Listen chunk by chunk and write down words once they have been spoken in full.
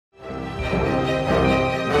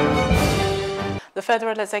The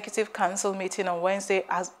Federal Executive Council meeting on Wednesday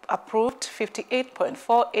has approved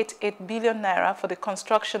 58.488 billion naira for the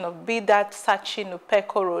construction of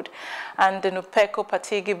Bida-Sachi-Nupeko Road and the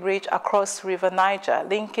Nupeko-Patigi bridge across River Niger,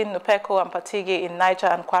 linking Nupeko and Patigi in Niger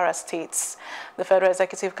and Kwara States. The Federal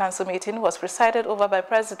Executive Council meeting was presided over by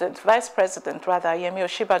Vice President Yemi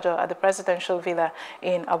Osinbajo at the Presidential Villa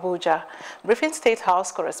in Abuja. Briefing State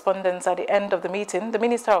House correspondents at the end of the meeting, the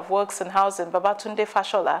Minister of Works and Housing, Babatunde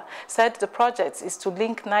Fashola, said the project is to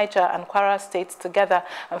link Niger and Kwara States together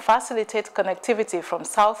and facilitate connectivity from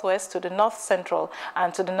southwest to the north central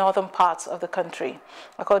and to the northern parts of the country.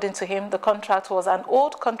 According to him, the contract was an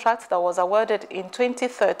old contract that was awarded in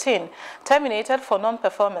 2013, terminated for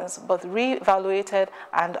non-performance, but re-evaluated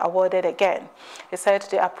and awarded again. He said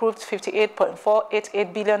the approved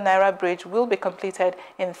 58.488 billion naira bridge will be completed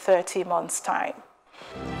in 30 months' time.